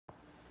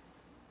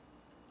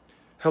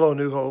Hello,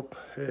 New Hope.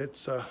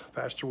 It's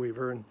Pastor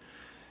Weaver, and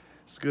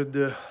it's good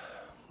to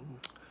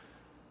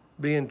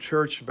be in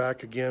church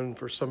back again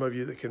for some of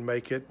you that can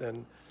make it.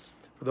 And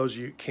for those of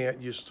you who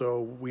can't, just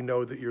so we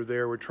know that you're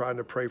there, we're trying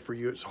to pray for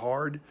you. It's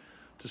hard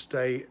to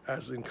stay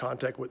as in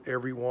contact with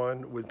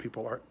everyone when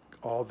people aren't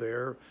all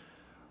there.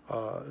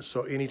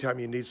 So anytime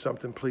you need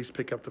something, please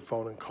pick up the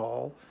phone and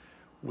call.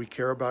 We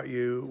care about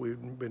you.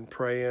 We've been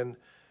praying.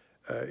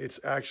 It's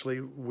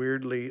actually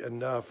weirdly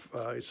enough,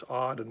 it's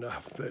odd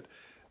enough that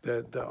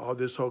all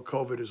this whole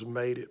COVID has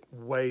made it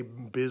way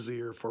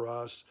busier for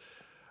us,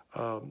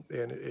 and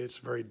it's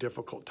a very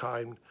difficult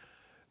time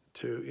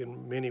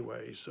in many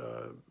ways,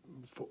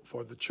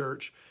 for the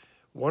church.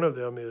 One of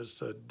them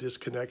is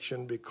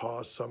disconnection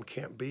because some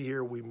can't be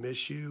here. We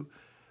miss you.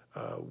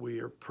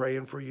 We are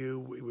praying for you.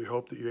 We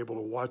hope that you're able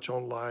to watch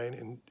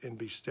online and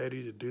be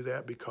steady to do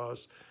that,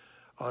 because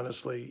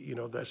honestly,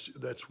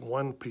 that's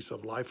one piece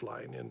of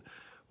lifeline. And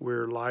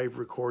we're live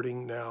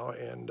recording now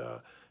and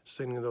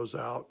sending those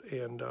out.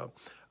 And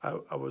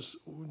I was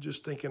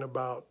just thinking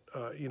about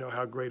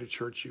how great a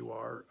church you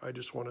are. I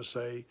just want to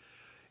say,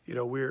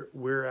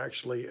 we're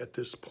actually at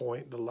this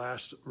point, the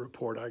last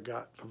report I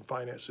got from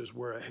finances,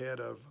 we're ahead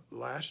of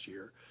last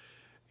year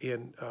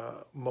in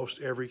most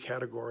every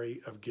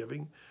category of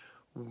giving.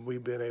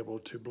 We've been able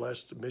to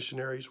bless the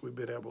missionaries. We've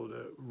been able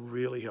to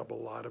really help a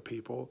lot of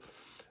people.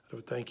 So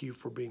thank you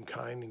for being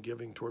kind and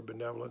giving toward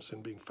benevolence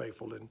and being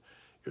faithful in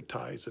your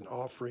tithes and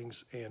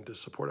offerings, and to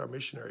support our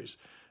missionaries.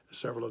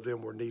 Several of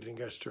them were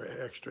needing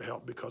extra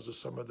help because of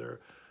some of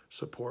their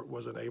support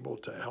wasn't able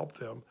to help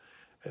them.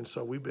 And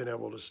so we've been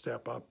able to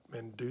step up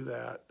and do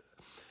that.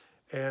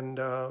 And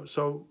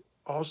so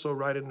also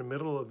right in the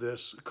middle of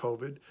this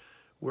COVID,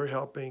 we're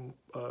helping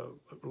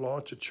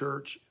launch a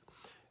church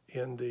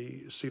in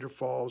the Cedar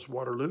Falls,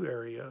 Waterloo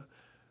area,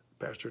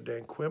 Pastor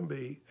Dan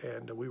Quimby,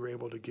 and we were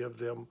able to give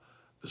them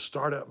the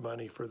startup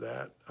money for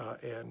that.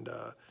 And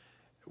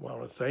I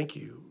want to thank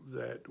you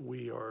that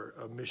we are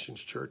a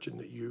missions church and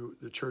that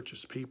the church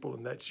is people,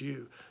 and that's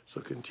you. So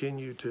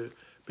continue to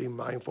be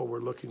mindful.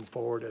 We're looking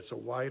forward. It's a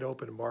wide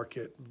open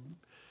market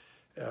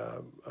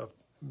of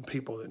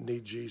people that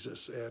need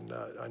Jesus. And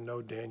I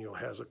know Daniel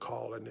has a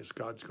call, and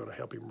God's going to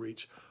help him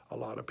reach a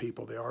lot of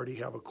people. They already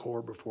have a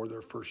core before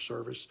their first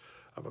service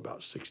of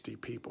about 60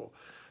 people.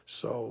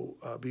 So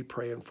be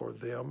praying for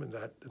them and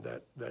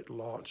that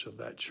launch of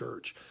that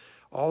church.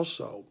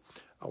 Also,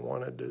 I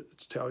wanted to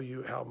tell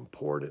you how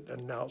important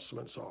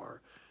announcements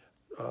are.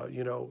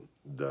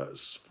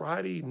 The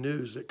Friday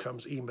news that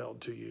comes emailed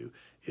to you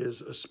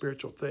is a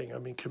spiritual thing. I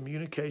mean,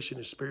 communication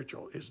is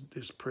spiritual.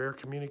 Is prayer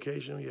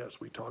communication?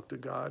 Yes, we talk to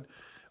God,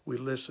 we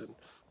listen,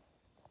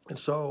 and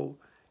so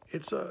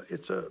it's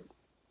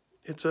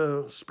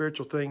a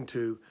spiritual thing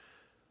to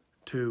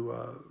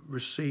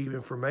receive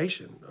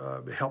information.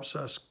 It helps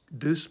us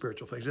do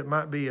spiritual things. It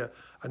might be a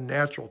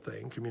natural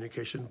thing,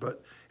 communication,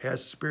 but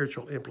has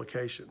spiritual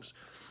implications.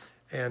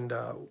 And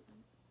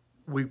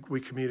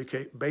we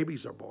communicate,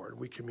 babies are born.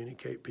 We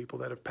communicate people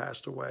that have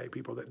passed away,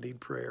 people that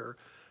need prayer,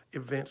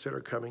 events that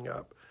are coming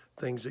up,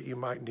 things that you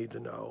might need to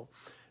know.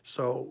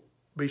 So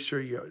be sure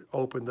you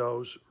open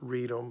those,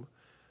 read them,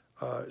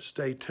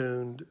 stay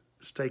tuned,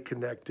 stay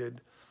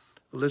connected.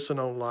 Listen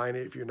online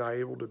if you're not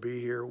able to be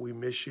here. We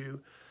miss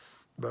you.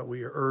 But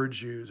we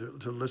urge you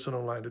to listen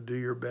online, to do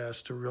your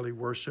best, to really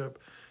worship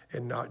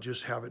and not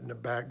just have it in the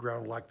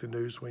background like the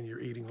news when you're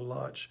eating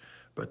lunch,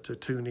 but to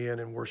tune in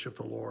and worship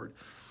the Lord.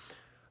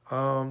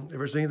 If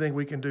there's anything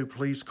we can do,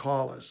 please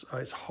call us.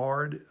 It's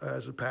hard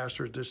as a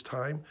pastor at this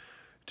time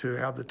to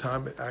have the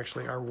time.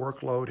 Actually, our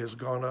workload has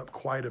gone up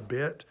quite a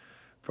bit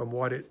from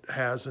what it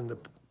has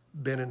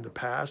been in the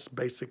past,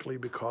 basically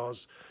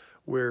because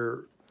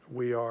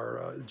we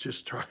are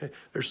just trying.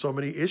 There's so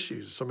many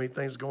issues, so many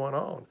things going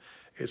on.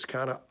 It's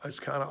kind of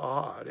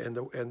odd, and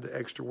the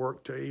extra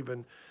work to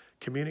even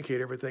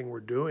communicate everything we're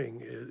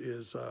doing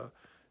is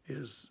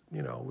it's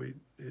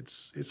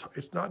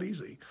not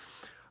easy.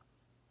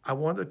 I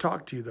wanted to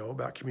talk to you though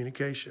about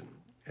communication,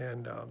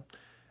 and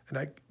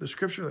the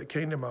scripture that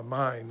came to my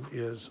mind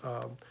is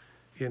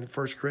in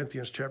 1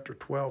 Corinthians chapter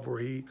 12, where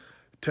he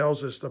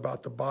tells us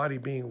about the body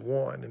being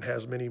one and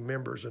has many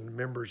members, and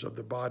members of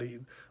the body,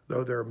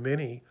 though there are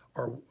many,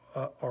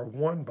 are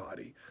one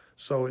body.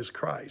 So is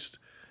Christ.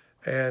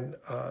 And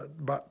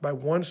by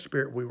one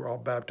Spirit, we were all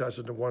baptized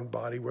into one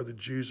body, whether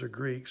Jews or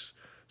Greeks,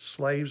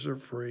 slaves or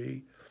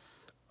free,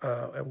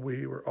 and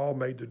we were all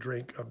made to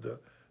drink of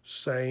the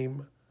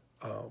same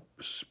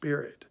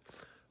Spirit.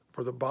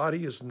 For the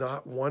body is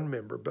not one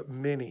member, but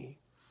many.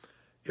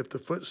 If the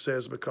foot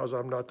says, because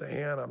I'm not the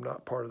hand, I'm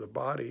not part of the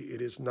body,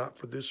 it is not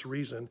for this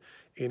reason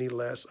any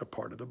less a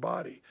part of the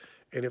body.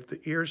 And if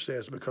the ear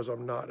says, because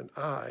I'm not an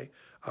eye,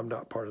 I'm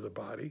not part of the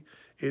body,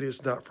 it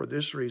is not for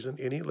this reason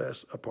any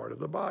less a part of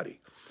the body.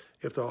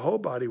 If the whole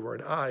body were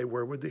an eye,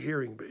 where would the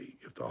hearing be?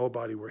 If the whole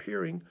body were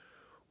hearing,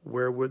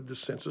 where would the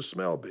sense of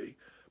smell be?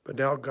 But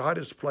now God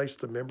has placed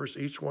the members,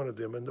 each one of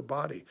them, in the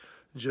body,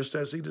 just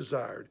as he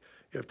desired.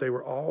 If they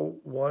were all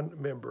one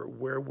member,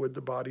 where would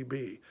the body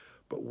be?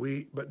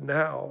 But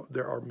now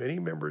there are many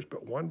members,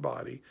 but one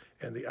body,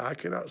 and the eye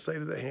cannot say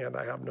to the hand,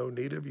 I have no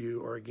need of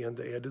you, or again,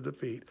 the head to the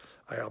feet,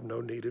 I have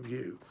no need of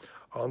you.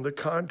 On the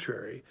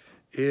contrary,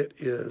 it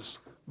is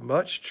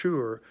much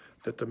truer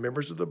that the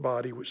members of the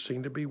body which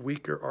seem to be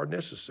weaker are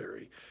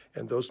necessary,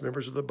 and those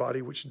members of the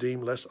body which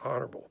deem less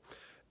honorable.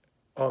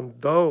 On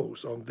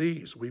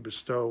these, we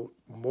bestow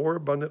more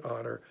abundant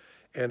honor,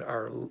 and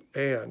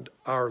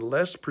our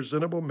less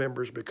presentable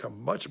members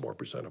become much more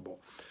presentable,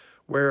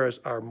 whereas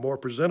our more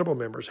presentable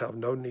members have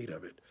no need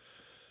of it.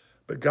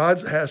 But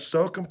God has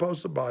so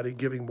composed the body,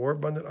 giving more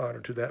abundant honor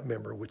to that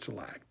member which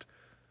lacked,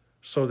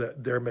 so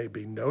that there may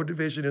be no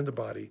division in the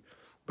body,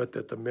 but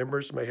that the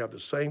members may have the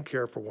same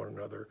care for one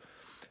another.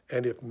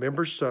 And if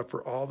members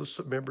suffer, all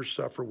the members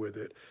suffer with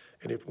it.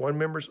 And if one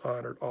member is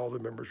honored, all the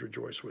members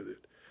rejoice with it.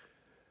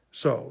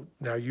 So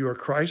now you are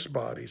Christ's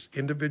bodies,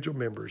 individual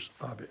members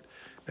of it.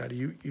 Now,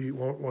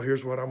 well,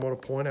 here's what I'm going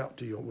to point out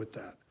to you with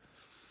that.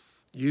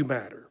 You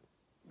matter.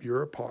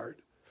 You're a part.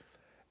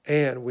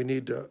 And we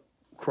need to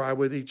cry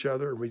with each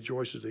other and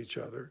rejoice with each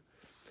other.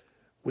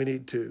 We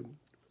need to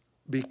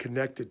be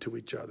connected to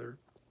each other.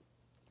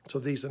 So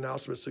these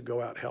announcements that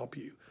go out help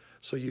you.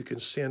 So you can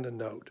send a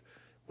note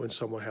when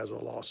someone has a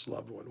lost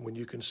loved one, when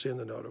you can send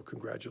a note of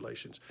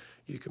congratulations.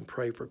 You can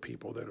pray for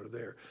people that are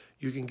there.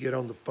 You can get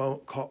on the phone,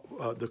 call,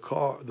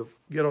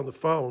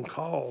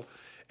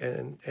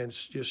 and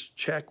just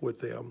check with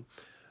them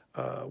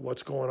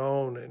what's going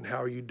on and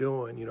how are you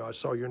doing. You know, I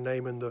saw your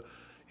name in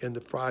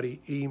the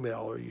Friday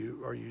email. Are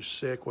you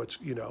sick?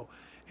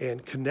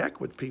 And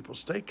connect with people.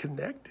 Stay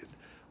connected.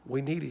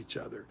 We need each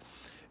other.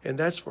 And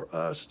that's for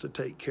us to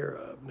take care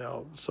of.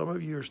 Now, some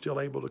of you are still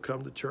able to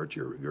come to church.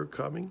 You're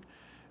coming,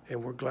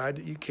 and we're glad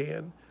that you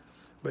can.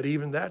 But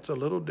even that's a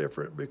little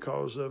different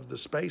because of the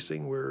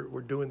spacing. We're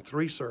doing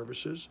 3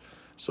 services,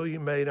 so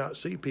you may not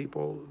see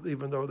people,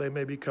 even though they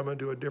may be coming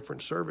to a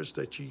different service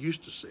that you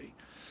used to see.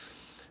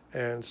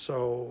 And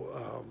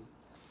so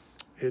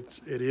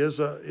it is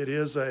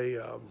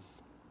a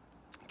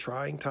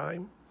trying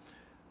time,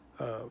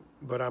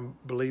 but I'm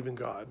believing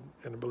God,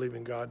 and I'm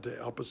believing God to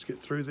help us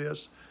get through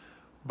this.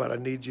 But I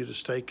need you to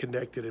stay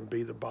connected and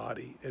be the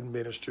body and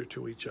minister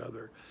to each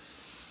other.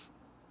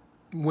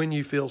 When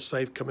you feel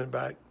safe coming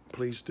back,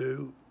 please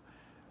do.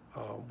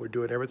 We're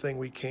doing everything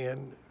we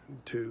can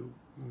to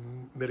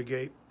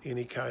mitigate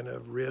any kind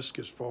of risk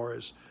as far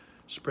as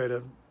spread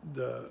of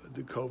the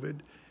COVID,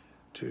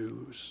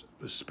 to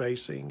the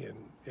spacing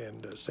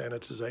and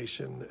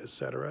sanitization,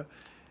 etc.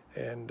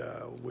 And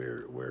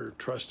we're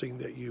trusting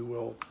that you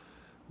will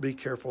be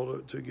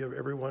careful to give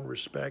everyone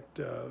respect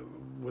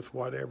with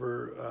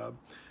whatever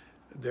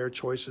their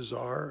choices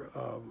are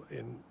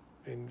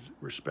in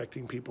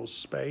respecting people's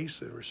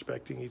space and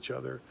respecting each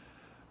other,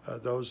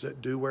 those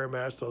that do wear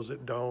masks, those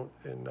that don't,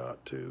 and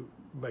not to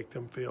make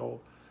them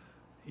feel,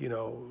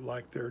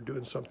 like they're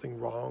doing something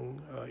wrong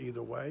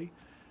either way.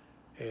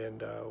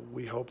 And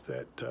we hope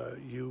that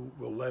you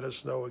will let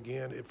us know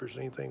again if there's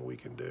anything we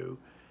can do.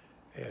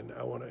 And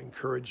I want to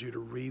encourage you to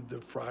read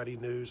the Friday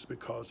news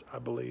because I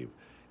believe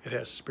it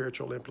has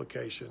spiritual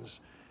implications.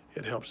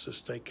 It helps us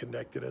stay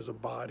connected as a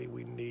body.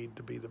 We need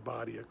to be the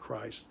body of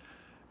Christ,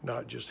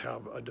 not just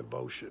have a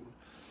devotion.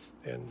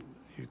 And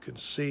you can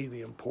see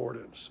the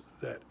importance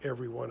that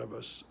every one of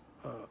us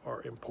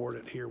are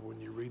important here when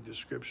you read the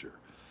scripture.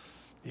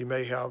 You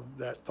may have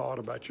that thought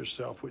about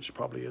yourself, which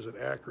probably isn't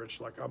accurate.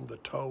 It's like I'm the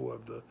toe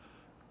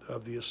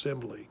of the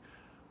assembly.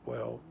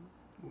 Well,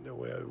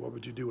 what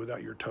would you do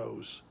without your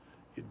toes?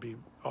 You'd be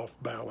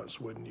off balance,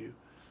 wouldn't you?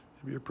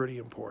 You're pretty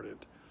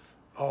important.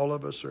 All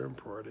of us are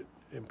important,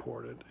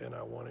 and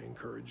I want to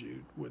encourage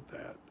you with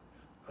that.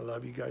 I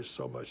love you guys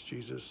so much,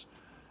 Jesus.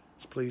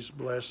 Please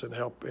bless and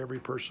help every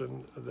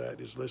person that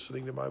is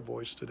listening to my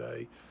voice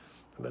today,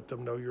 and let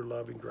them know your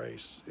love and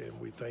grace, and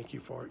we thank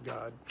you for it,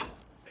 God.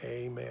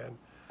 Amen.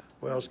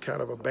 Well, it's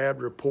kind of a bad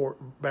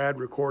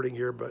recording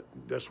here, but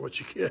that's what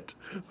you get.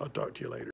 I'll talk to you later.